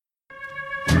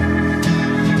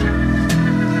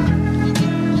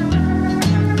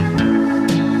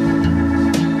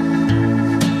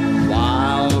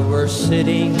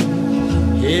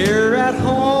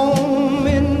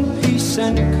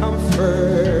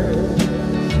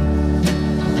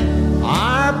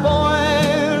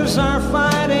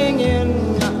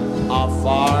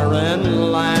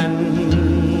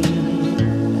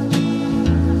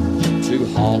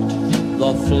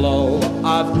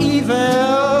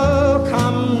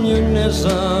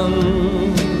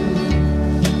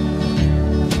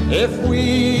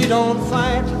won't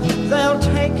fight, they'll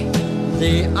take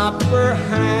the upper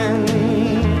hand.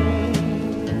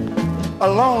 A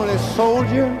lonely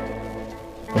soldier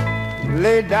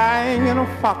lay dying in a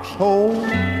foxhole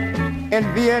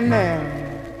in Vietnam.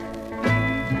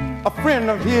 A friend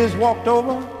of his walked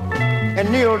over and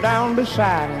kneeled down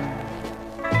beside him.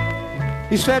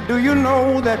 He said, do you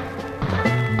know that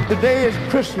today is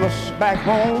Christmas back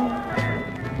home?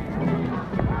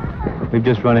 We've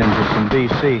just run into some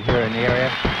DC here in the area.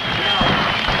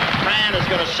 Fran is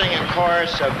going to sing a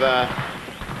chorus of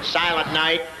Silent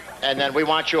Night, and then we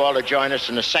want you all to join us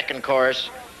in the second chorus.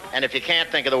 And if you can't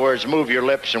think of the words, move your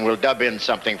lips and we'll dub in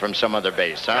something from some other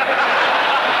bass, huh? All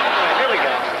right, here we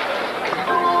go.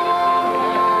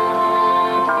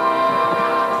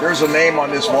 There's a name on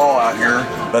this wall out here,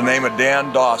 the name of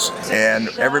Dan Dawson, and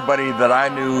everybody that I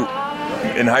knew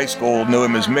in high school knew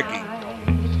him as Mickey.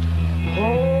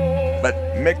 But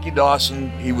Mickey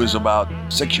Dawson, he was about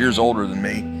 6 years older than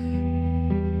me.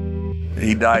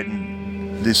 He died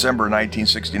in December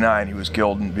 1969. He was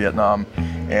killed in Vietnam,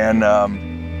 and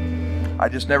I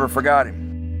just never forgot him.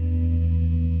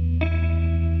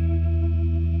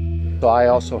 So I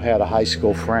also had a high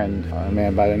school friend, a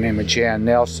man by the name of Jan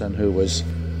Nelson, who was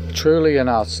truly an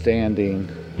outstanding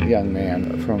young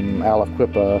man from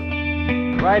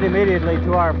Aliquippa. Right immediately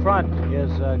to our front is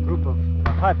a group of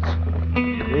huts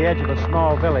at the edge of a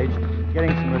small village,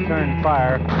 getting some return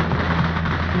fire.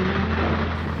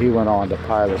 He went on to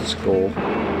pilot school.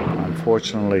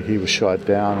 Unfortunately, he was shot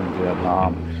down in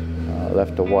Vietnam,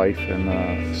 left a wife and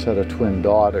a set of twin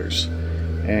daughters.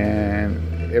 And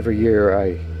every year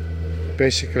I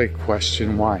basically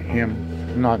question why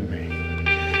him, not me.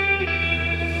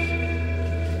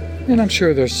 And I'm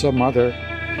sure there's some other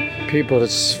people that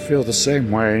feel the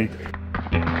same way.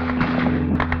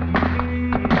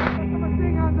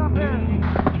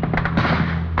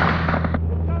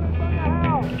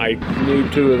 I knew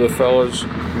two of the fellas,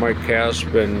 Mike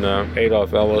Casp and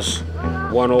Adolph Ellis,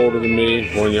 one older than me,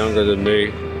 one younger than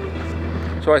me.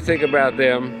 So I think about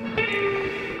them,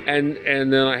 and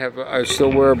then I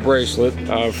still wear a bracelet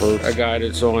for a guy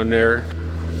that's on there,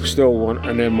 still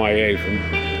an MIA from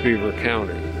Beaver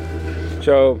County.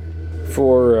 So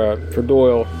for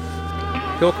Doyle,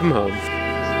 he'll come home.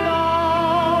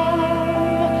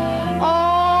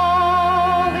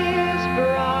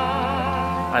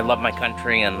 I love my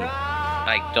country, and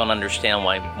I don't understand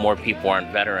why more people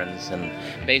aren't veterans. And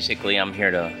basically, I'm here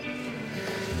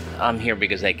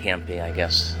because they can't be, I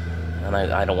guess. And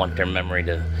I don't want their memory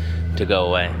to go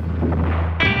away.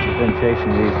 We've been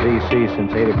chasing these VC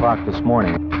since 8 o'clock this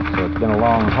morning, so it's been a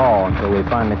long haul until we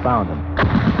finally found them.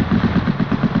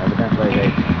 Evidently,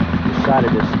 they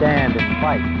decided to stand and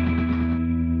fight.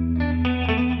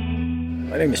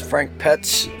 My name is Frank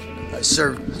Petz. I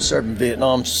served in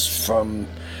Vietnam from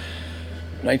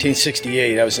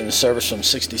 1968. I was in the service from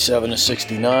 67 to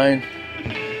 69.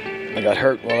 I got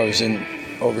hurt while I was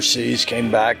overseas, came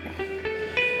back,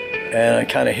 and I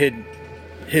kind of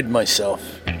hid myself,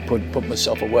 put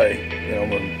myself away.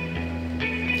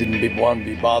 Didn't want to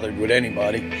be bothered with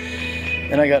anybody.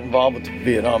 And I got involved with the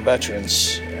Vietnam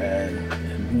veterans, and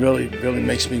it really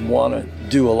makes me want to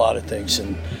do a lot of things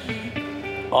and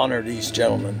honor these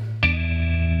gentlemen.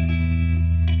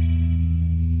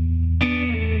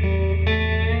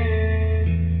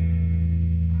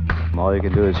 All you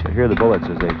can do is hear the bullets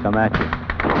as they come at you.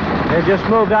 They've just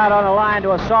moved out on the line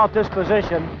to assault this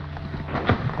position,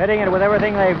 hitting it with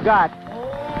everything they've got.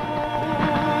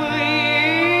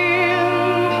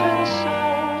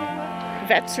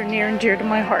 Vets are near and dear to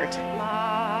my heart.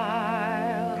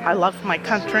 I love my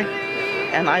country,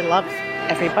 and I love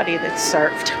everybody that's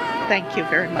served. Thank you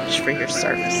very much for your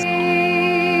service.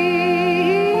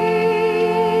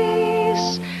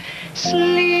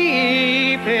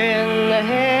 Sleep in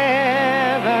heaven.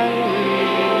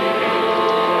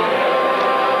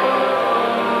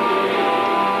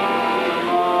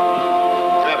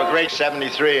 Have a great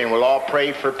 73, and we'll all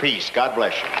pray for peace. God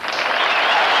bless you.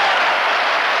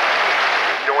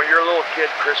 When you're a little kid,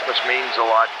 Christmas means a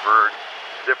lot for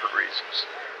different reasons.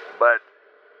 But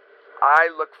I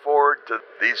look forward to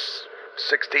these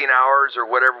 16 hours or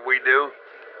whatever we do,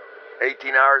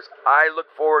 18 hours. I look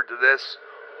forward to this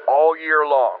all year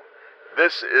long.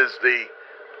 This is the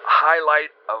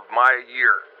highlight of my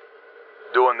year,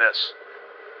 doing this.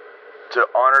 To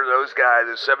honor those guys,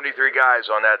 those 73 guys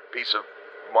on that piece of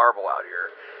marble out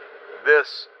here.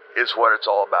 This is what it's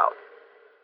all about.